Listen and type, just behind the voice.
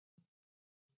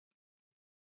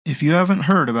If you haven't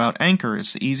heard about Anchor,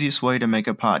 it's the easiest way to make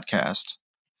a podcast.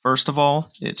 First of all,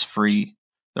 it's free.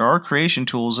 There are creation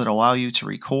tools that allow you to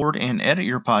record and edit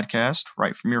your podcast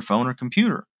right from your phone or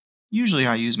computer. Usually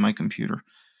I use my computer.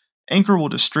 Anchor will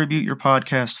distribute your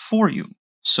podcast for you,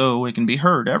 so it can be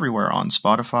heard everywhere on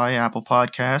Spotify, Apple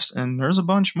Podcasts, and there's a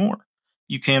bunch more.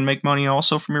 You can make money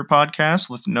also from your podcast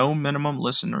with no minimum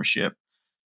listenership.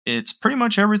 It's pretty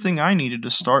much everything I needed to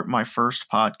start my first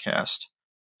podcast.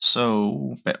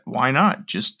 So why not?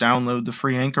 Just download the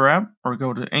free Anchor app or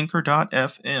go to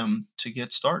anchor.fm to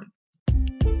get started.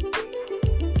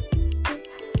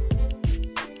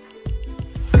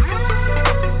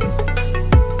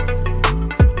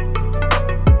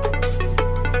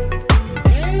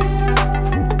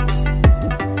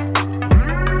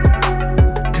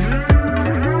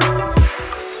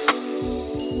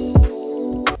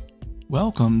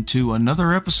 Welcome to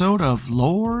another episode of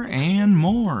Lore and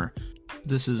More.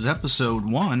 This is episode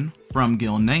 1, from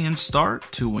Gilnean's start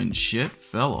to when shit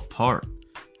fell apart.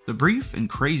 The brief and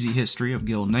crazy history of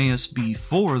Gilneas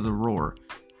before the roar.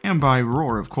 And by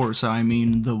roar, of course, I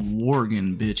mean the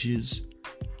Worgen bitches.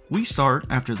 We start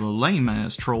after the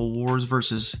lame-ass troll wars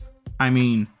versus,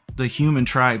 the human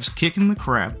tribes kicking the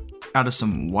crap out of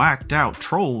some whacked-out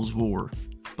trolls war.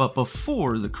 But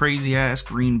before the crazy-ass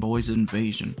Green Boys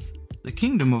invasion. The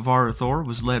kingdom of Arathor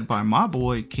was led by my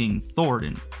boy King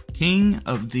Thoradin, king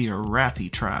of the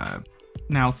Arathi tribe.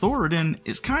 Now Thoradin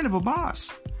is kind of a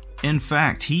boss. In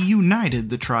fact, he united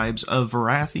the tribes of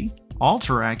Arathi,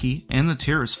 Alterachi, and the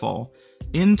Tirisfal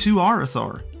into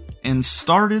Arathor, and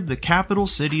started the capital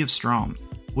city of Strom,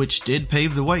 which did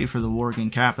pave the way for the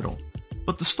Worgen capital.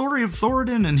 But the story of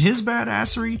Thoradin and his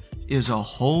badassery is a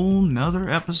whole nother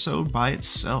episode by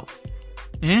itself.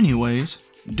 Anyways,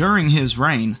 during his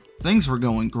reign, things were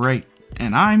going great,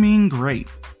 and I mean great.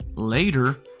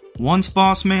 Later, once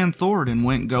boss man Thoradin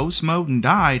went ghost mode and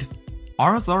died,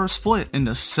 Arathor split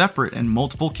into separate and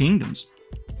multiple kingdoms.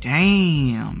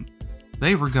 Damn,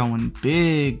 they were going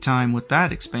big time with that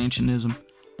expansionism.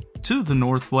 To the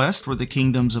northwest were the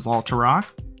kingdoms of Alterac,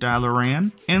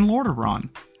 Dalaran, and Lordaeron.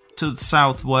 To the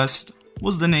southwest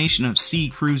was the nation of sea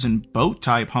cruising boat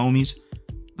type homies,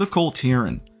 the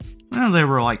Coltiran. Well, they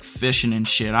were like fishing and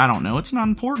shit, I don't know, it's not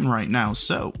important right now,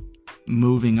 so,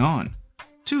 moving on.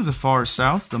 To the far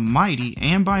south, the mighty,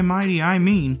 and by mighty I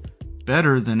mean,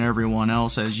 better than everyone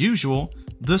else as usual,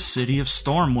 the city of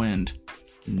Stormwind.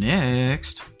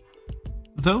 Next.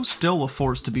 Though still a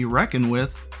force to be reckoned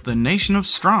with, the nation of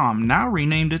Strom now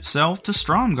renamed itself to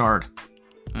Stromgarde.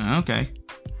 Okay.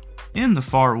 In the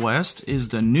far west is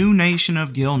the new nation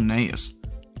of Gilneas,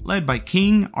 led by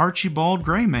King Archibald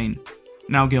Greymane.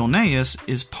 Now Gilneas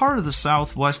is part of the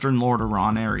southwestern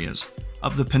Lordaeron areas.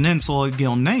 Of the peninsula,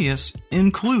 Gilneas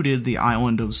included the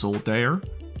island of Zoldair,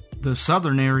 the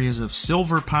southern areas of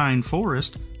Silver Pine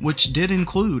Forest, which did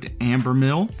include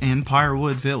Ambermill and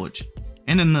Pyrewood Village,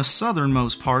 and in the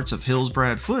southernmost parts of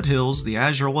Hillsbrad Foothills, the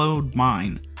Azurlode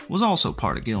Mine was also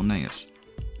part of Gilneas.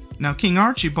 Now King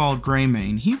Archibald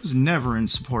Greymane, he was never in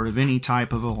support of any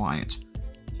type of alliance.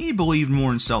 He believed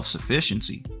more in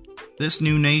self-sufficiency. This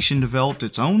new nation developed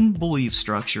its own belief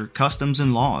structure, customs,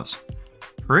 and laws.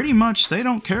 Pretty much, they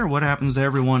don't care what happens to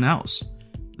everyone else.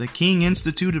 The king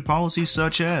instituted policies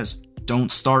such as,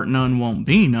 don't start none, won't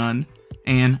be none,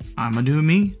 and I'ma do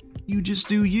me, you just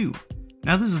do you.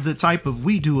 Now this is the type of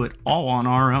we do it all on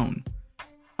our own.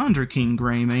 Under King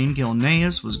Greymane,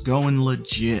 Gilneas was going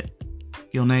legit.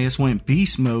 Gilneas went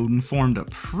beast mode and formed a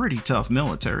pretty tough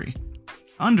military.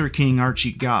 Under King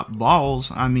Archibald,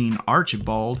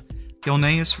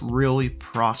 Gilneas really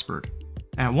prospered.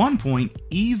 At one point,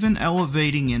 even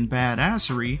elevating in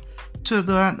badassery to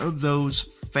that of those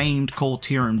famed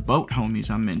Coltiran boat homies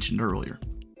I mentioned earlier.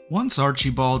 Once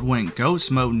Archibald went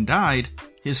ghost mode and died,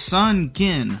 his son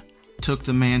Gin took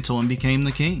the mantle and became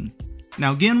the king.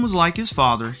 Now Gin was like his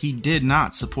father, he did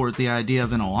not support the idea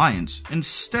of an alliance,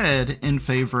 instead in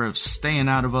favor of staying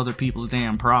out of other people's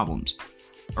damn problems.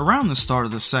 Around the start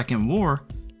of the Second War,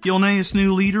 Gilneas'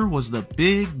 new leader was the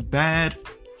big bad,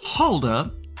 hold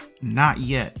up, not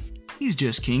yet. He's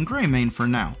just King Greymane for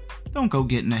now. Don't go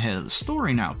getting ahead of the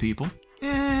story now, people.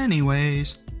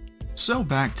 Anyways, so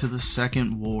back to the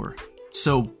Second War.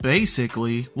 So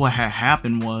basically, what had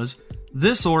happened was,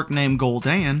 this orc named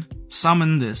Gul'dan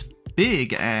summoned this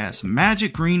big ass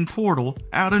magic green portal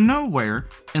out of nowhere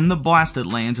in the blasted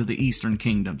lands of the Eastern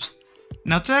Kingdoms.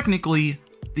 Now technically,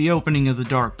 the opening of the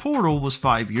Dark Portal was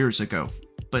 5 years ago.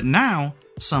 But now,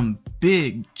 some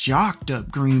big, jocked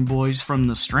up green boys from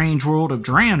the strange world of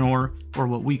Draenor, or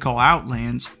what we call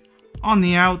Outlands. On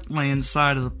the Outlands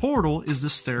side of the portal is the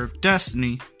Stair of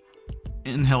Destiny,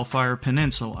 in Hellfire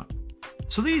Peninsula.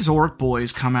 So these orc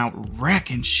boys come out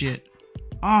wrecking shit.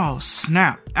 Oh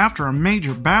snap, after a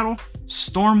major battle,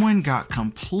 Stormwind got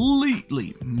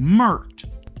completely murked.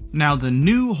 Now the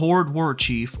new Horde war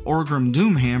chief, Orgrim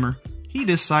Doomhammer, he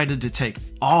decided to take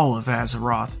all of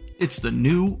Azeroth. It's the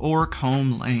new orc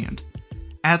homeland.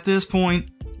 At this point,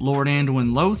 Lord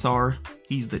Anduin Lothar,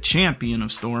 he's the champion of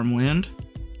Stormwind.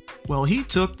 Well, he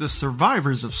took the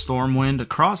survivors of Stormwind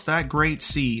across that great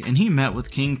sea and he met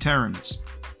with King Tyrannus.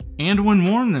 Anduin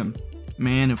warned them,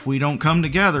 man, if we don't come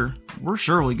together, we're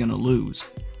surely gonna lose.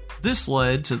 This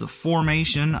led to the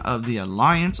formation of the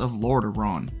Alliance of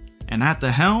Lordaeron, and at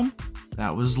the helm,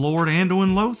 that was Lord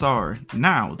Anduin Lothar,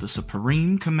 now the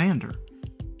Supreme Commander.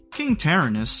 King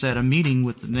Tyrannus set a meeting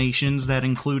with the nations that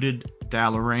included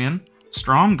Dalaran,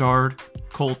 Stromgarde,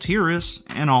 Kol Tiras,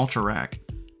 and Alterac,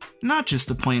 not just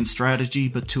to plan strategy,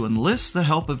 but to enlist the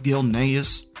help of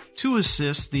Gilneas to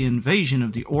assist the invasion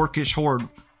of the Orcish Horde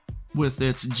with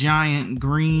its giant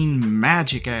green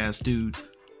magic-ass dudes.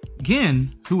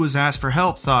 Gin, who was asked for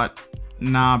help, thought,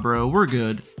 nah bro, we're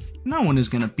good. No one is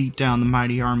gonna beat down the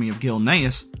mighty army of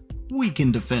Gilneas. We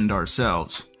can defend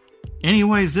ourselves.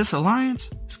 Anyways, this alliance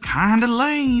is kinda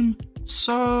lame,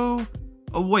 so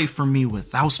away from me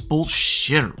with thous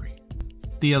bullshittery.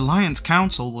 The Alliance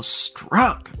Council was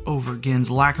struck over Gin's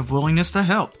lack of willingness to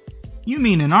help. You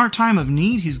mean in our time of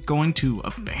need he's going to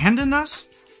abandon us?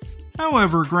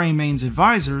 However, Greymane's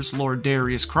advisors, Lord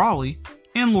Darius Crawley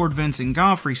and Lord Vincent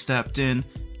Godfrey, stepped in,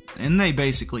 and they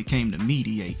basically came to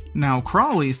mediate. Now,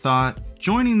 Crawley thought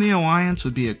joining the Alliance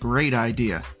would be a great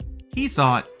idea. He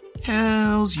thought,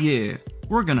 hells yeah,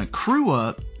 we're gonna crew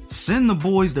up, send the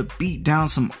boys to beat down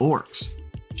some orcs.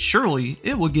 Surely,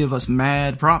 it will give us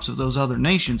mad props of those other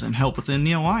nations and help within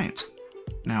the Alliance.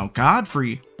 Now,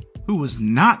 Godfrey, who was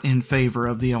not in favor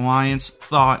of the Alliance,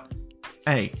 thought,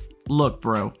 hey, look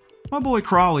bro, my boy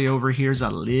Crawley over here's a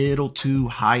little too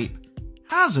hype.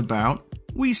 How's about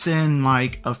we send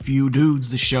like a few dudes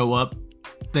to show up?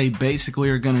 They basically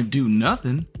are gonna do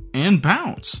nothing and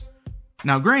bounce.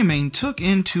 Now Greymane took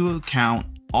into account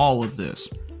all of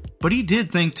this, but he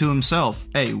did think to himself,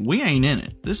 hey, we ain't in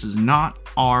it. This is not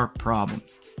our problem.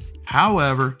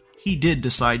 However, he did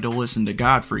decide to listen to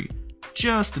Godfrey.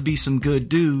 Just to be some good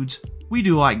dudes, we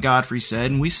do like Godfrey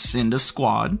said and we send a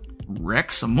squad,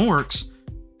 wreck some orcs,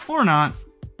 or not,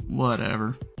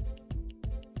 whatever.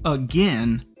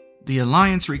 Again, the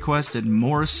Alliance requested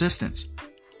more assistance,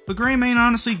 but Greymane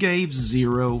honestly gave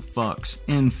zero fucks.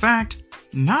 In fact,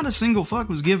 not a single fuck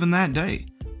was given that day,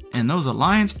 and those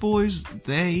Alliance boys,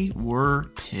 they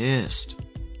were pissed.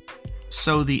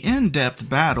 So the in-depth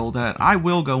battle that I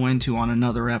will go into on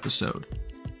another episode.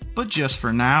 But just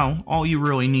for now, all you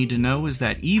really need to know is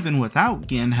that even without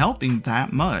Gin helping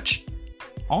that much,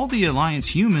 all the Alliance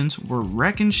humans were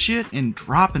wrecking shit and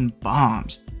dropping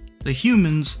bombs. The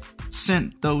humans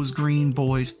sent those green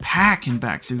boys packing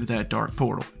back through that dark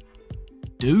portal.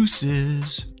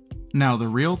 Deuces. Now the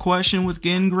real question with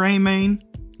Gin Greymane,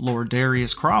 Lord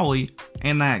Darius Crawley,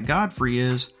 and that Godfrey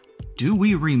is, do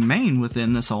we remain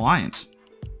within this alliance?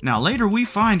 Now later we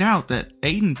find out that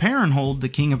Aiden Perenhold, the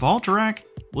king of Alterac,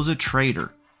 was a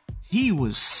traitor. He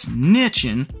was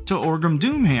snitching to Orgrim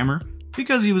Doomhammer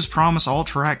because he was promised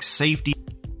Alterac's safety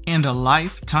and a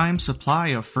lifetime supply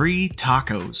of free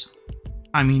tacos.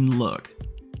 I mean, look,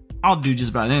 I'll do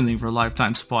just about anything for a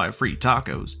lifetime supply of free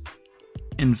tacos.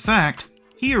 In fact,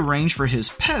 he arranged for his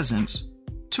peasants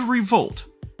to revolt,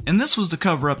 and this was to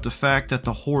cover up the fact that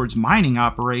the Horde's mining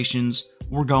operations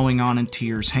were going on in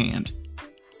Tyr's hand.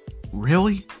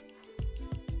 Really?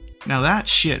 Now that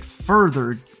shit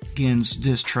furthered Gin's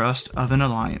distrust of an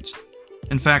alliance.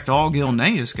 In fact, all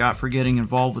Gilneas got for getting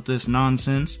involved with this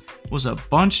nonsense was a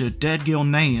bunch of dead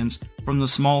Gilneans from the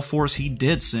small force he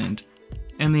did send.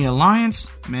 And the alliance,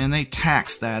 man, they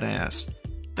taxed that ass.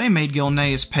 They made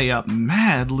Gilneas pay up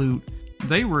mad loot.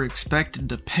 They were expected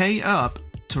to pay up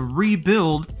to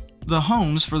rebuild the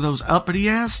homes for those uppity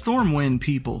ass Stormwind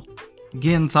people.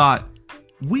 Gin thought,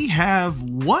 we have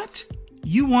what?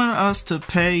 You want us to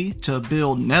pay to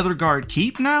build Netherguard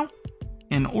Keep now?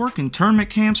 And orc internment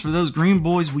camps for those green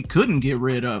boys we couldn't get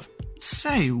rid of.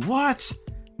 Say what?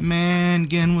 Man,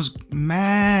 Gin was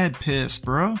mad pissed,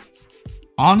 bro.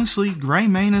 Honestly,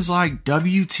 Greymane is like,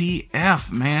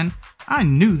 WTF, man. I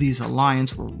knew these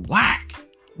alliance were whack.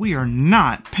 We are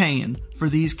not paying for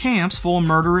these camps full of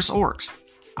murderous orcs.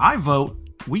 I vote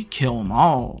we kill them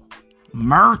all.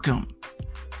 Murk them.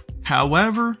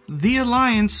 However, the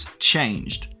alliance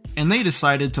changed, and they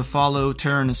decided to follow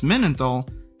Tyrannus Menenthal.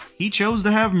 He chose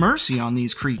to have mercy on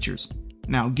these creatures.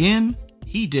 Now Gin,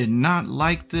 he did not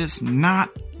like this, not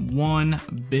one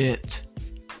bit.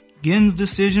 Gen's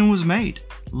decision was made.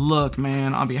 Look,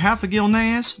 man, on behalf of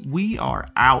Gilneas, we are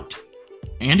out.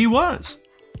 And he was.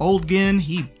 Old Gen,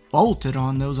 he bolted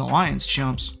on those alliance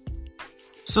chumps.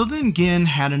 So then Gen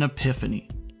had an epiphany.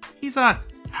 He thought,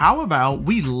 how about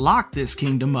we lock this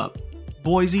kingdom up?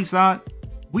 Boys, he thought,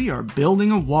 we are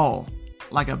building a wall.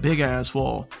 Like a big ass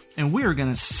wall. And we are going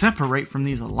to separate from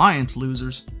these alliance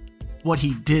losers. What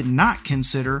he did not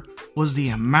consider was the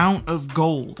amount of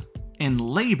gold and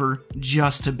labor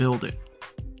just to build it.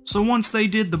 So once they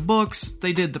did the books,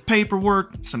 they did the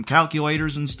paperwork, some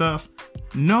calculators and stuff,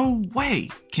 no way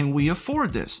can we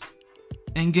afford this.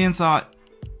 And Gen thought,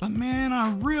 but man,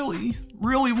 I really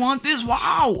want this.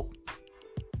 Wow!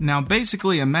 Now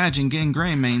basically imagine Gen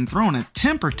Greymane throwing a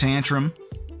temper tantrum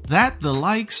that the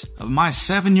likes of my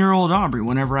 7-year-old Aubrey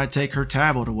whenever I take her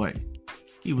tablet away.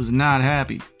 He was not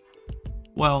happy.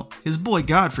 Well, his boy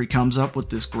Godfrey comes up with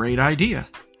this great idea.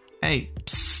 Hey,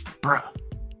 psst, bruh.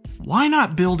 Why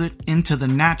not build it into the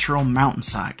natural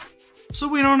mountainside? So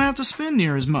we don't have to spend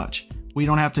near as much. We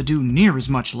don't have to do near as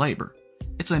much labor.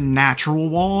 It's a natural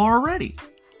wall already.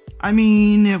 I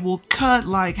mean, it will cut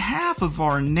like half of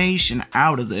our nation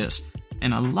out of this.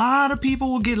 And a lot of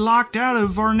people will get locked out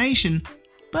of our nation.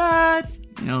 But,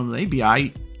 they be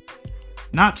aight.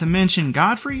 Not to mention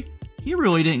Godfrey, he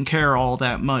really didn't care all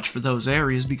that much for those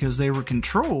areas because they were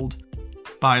controlled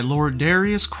by Lord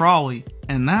Darius Crawley.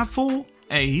 And that fool,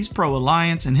 hey, he's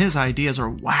pro-alliance and his ideas are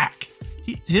whack.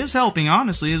 His helping,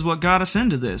 honestly, is what got us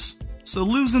into this. So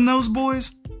losing those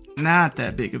boys, not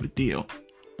that big of a deal.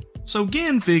 So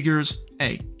Gen figures,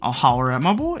 hey, I'll holler at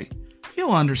my boy.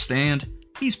 He'll understand.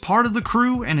 He's part of the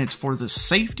crew and it's for the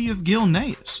safety of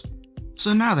Gilneas.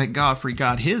 So now that Godfrey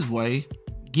got his way,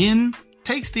 Gen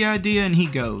takes the idea and he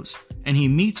goes, and he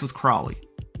meets with Crawley.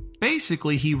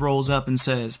 Basically, he rolls up and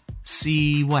says,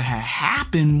 see, what had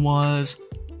happened was,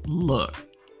 look,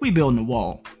 we building a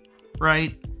wall,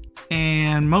 right?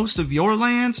 And most of your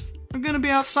lands are going to be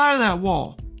outside of that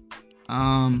wall.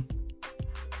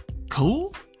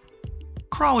 Cool?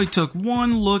 Crawley took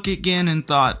one look at Gen and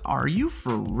thought, are you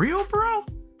for real, bro?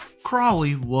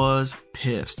 Crawley was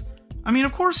pissed. I mean,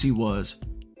 of course he was.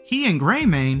 He and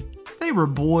Greymane, they were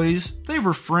boys, they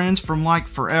were friends from like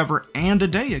forever and a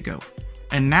day ago.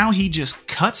 And now he just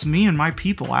cuts me and my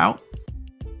people out?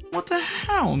 What the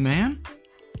hell, man?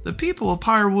 The people of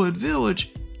Pyrewood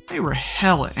Village, they were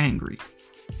hella angry.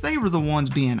 They were the ones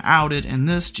being outed and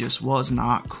this just was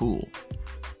not cool.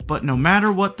 But no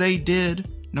matter what they did,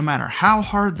 no matter how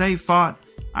hard they fought,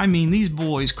 I mean, these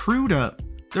boys crewed up.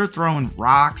 They're throwing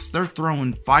rocks, they're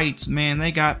throwing fights, man,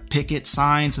 they got picket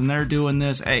signs and they're doing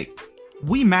this. Hey,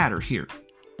 we matter here.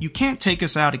 You can't take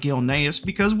us out of Gilneas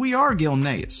because we are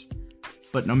Gilneas.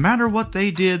 But no matter what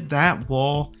they did, that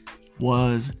wall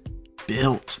was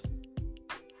built.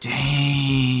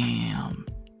 Damn.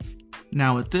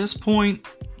 Now at this point,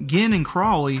 Gen and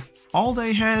Crawley, all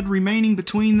they had remaining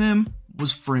between them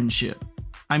was friendship.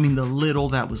 I mean the little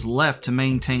that was left to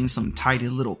maintain some tidy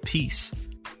little peace.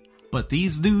 But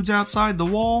these dudes outside the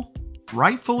wall,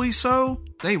 rightfully so,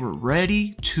 they were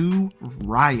ready to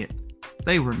riot.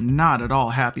 They were not at all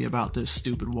happy about this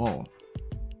stupid wall.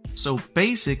 So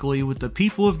basically, with the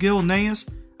people of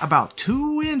Gilneas about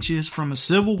 2 inches from a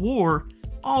civil war,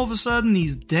 all of a sudden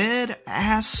these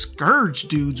dead-ass Scourge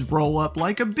dudes roll up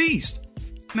like a beast.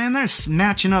 Man, they're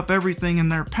snatching up everything in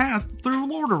their path through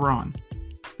Lordaeron.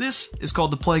 This is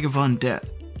called the Plague of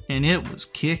Undeath, and it was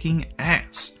kicking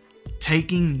ass.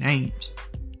 Taking names.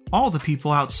 All the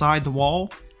people outside the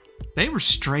wall, they were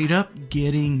straight up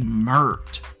getting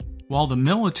murked. While the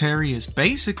military is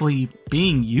basically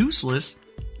being useless,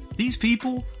 these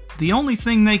people, the only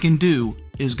thing they can do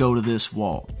is go to this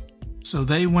wall. So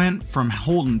they went from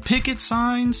holding picket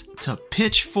signs to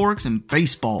pitchforks and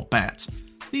baseball bats.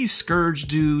 These Scourge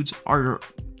dudes are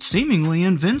seemingly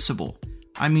invincible.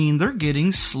 I mean, they're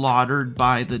getting slaughtered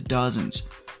by the dozens.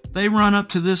 They run up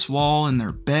to this wall and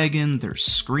they're begging, they're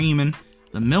screaming.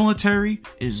 The military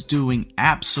is doing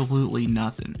absolutely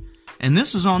nothing. And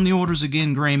this is on the orders of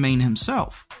Gen Greymane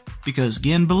himself. Because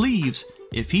Gen believes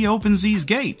if he opens these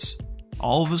gates,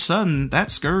 all of a sudden that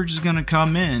Scourge is going to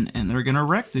come in and they're going to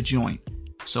wreck the joint.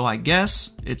 So I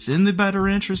guess it's in the better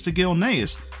interest of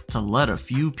Gilneas to let a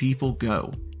few people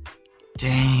go.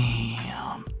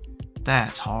 Damn,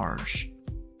 that's harsh.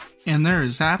 And there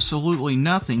is absolutely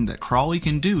nothing that Crawley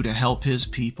can do to help his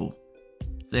people.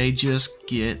 They just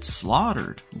get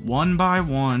slaughtered, one by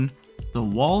one. The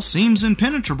wall seems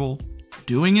impenetrable,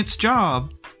 doing its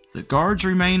job. The guards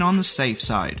remain on the safe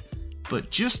side. But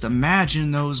just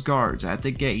imagine those guards at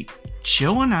the gate,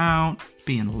 chilling out,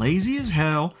 being lazy as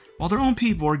hell, while their own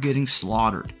people are getting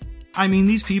slaughtered. I mean,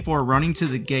 these people are running to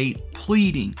the gate,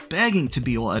 pleading, begging to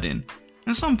be let in.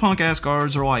 And some punk-ass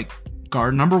guards are like,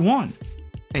 guard number 1.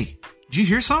 Hey, did you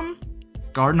hear something?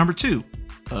 Guard number 2.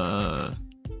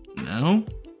 No.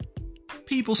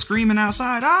 People screaming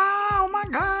outside, oh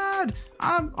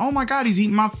my god, he's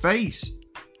eating my face.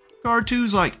 Guard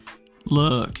 2's like,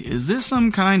 look, is this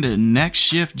some kind of next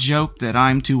shift joke that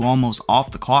I'm too almost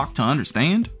off the clock to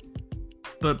understand?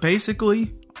 But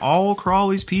basically, all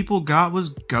Crawley's people got was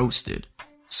ghosted.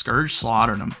 Scourge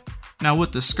slaughtered them. Now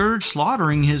with the Scourge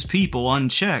slaughtering his people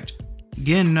unchecked,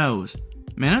 Gin knows,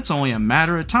 man, it's only a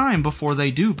matter of time before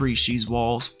they do breach these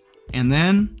walls, and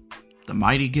then the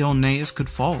mighty Gilnean could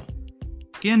fall.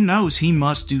 Gin knows he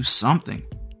must do something,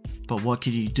 but what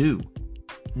could he do?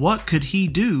 What could he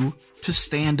do to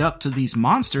stand up to these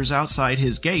monsters outside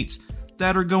his gates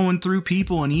that are going through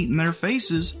people and eating their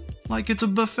faces like it's a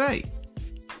buffet?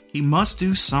 He must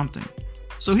do something.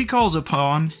 So he calls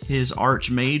upon his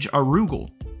archmage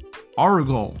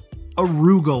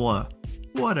Arugula,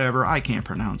 whatever, I can't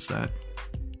pronounce that.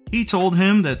 He told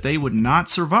him that they would not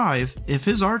survive if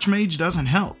his archmage doesn't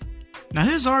help. Now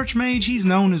his archmage, he's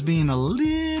known as being a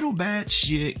little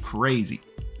batshit crazy.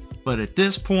 But at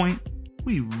this point,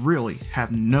 we really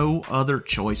have no other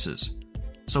choices.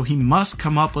 So he must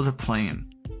come up with a plan.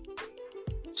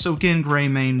 So Gin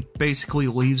Greymane basically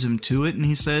leaves him to it and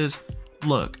he says,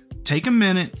 look, take a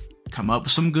minute, come up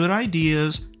with some good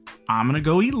ideas, I'm gonna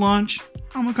go eat lunch,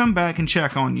 I'm gonna come back and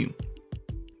check on you.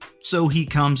 So he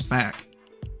comes back.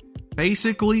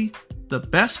 Basically, the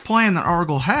best plan that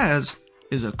Argyle has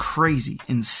is a crazy,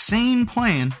 insane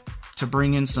plan to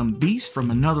bring in some beasts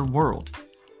from another world.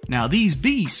 Now these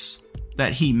beasts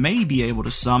that he may be able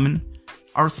to summon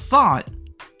are thought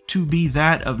to be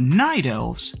that of night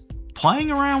elves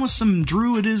playing around with some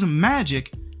druidism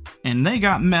magic, and they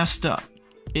got messed up.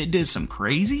 It did some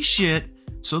crazy shit,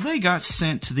 so they got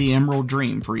sent to the Emerald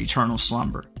Dream for eternal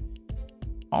slumber.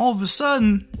 All of a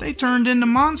sudden, they turned into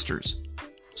monsters.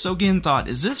 So Gin thought,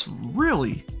 is this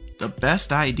really the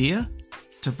best idea?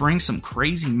 To bring some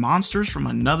crazy monsters from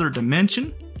another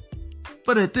dimension?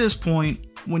 But at this point,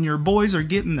 when your boys are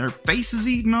getting their faces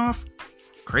eaten off,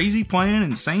 crazy plan,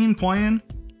 insane plan,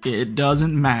 it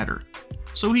doesn't matter.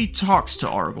 So he talks to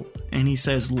Argyle and he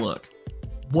says, look,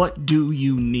 what do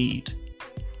you need?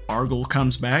 Argyle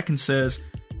comes back and says,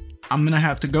 I'm gonna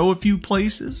have to go a few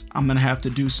places, I'm gonna have to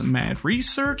do some mad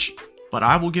research, but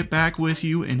I will get back with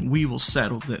you and we will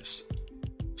settle this.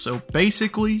 So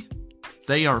basically,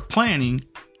 they are planning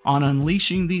on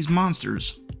unleashing these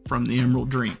monsters from the Emerald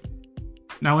Dream.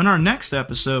 Now in our next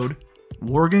episode,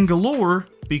 Worgen galore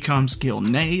becomes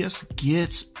Gilnean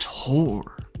gets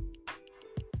tore.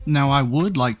 Now I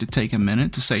would like to take a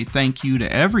minute to say thank you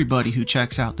to everybody who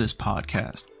checks out this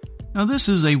podcast. Now this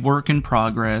is a work in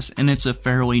progress and it's a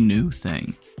fairly new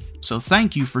thing. So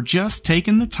thank you for just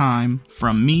taking the time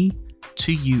from me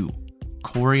to you.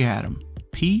 CoryAdam.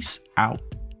 Peace out.